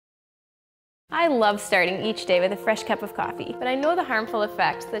I love starting each day with a fresh cup of coffee, but I know the harmful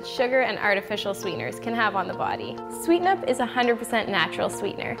effects that sugar and artificial sweeteners can have on the body. Sweeten Up is a 100% natural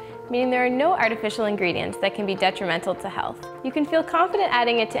sweetener, meaning there are no artificial ingredients that can be detrimental to health. You can feel confident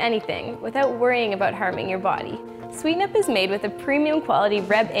adding it to anything without worrying about harming your body. Sweeten Up is made with a premium quality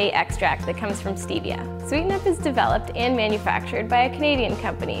Reb A extract that comes from Stevia. Sweeten Up is developed and manufactured by a Canadian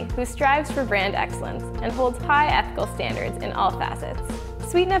company who strives for brand excellence and holds high ethical standards in all facets.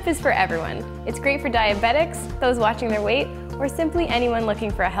 Sweeten Up is for everyone. It's great for diabetics, those watching their weight, or simply anyone looking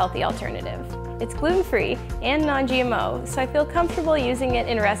for a healthy alternative. It's gluten-free and non-GMO, so I feel comfortable using it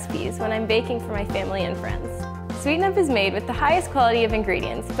in recipes when I'm baking for my family and friends. Sweeten Up is made with the highest quality of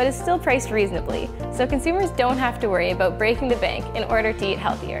ingredients, but is still priced reasonably, so consumers don't have to worry about breaking the bank in order to eat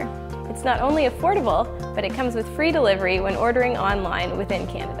healthier. It's not only affordable, but it comes with free delivery when ordering online within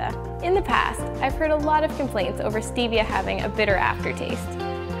Canada. In the past, I've heard a lot of complaints over Stevia having a bitter aftertaste.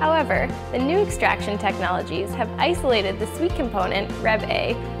 However, the new extraction technologies have isolated the sweet component, Reb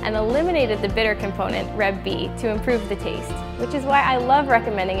A, and eliminated the bitter component, Reb B, to improve the taste, which is why I love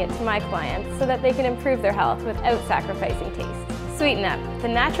recommending it to my clients so that they can improve their health without sacrificing taste. Sweeten Up, the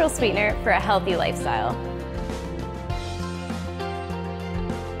natural sweetener for a healthy lifestyle.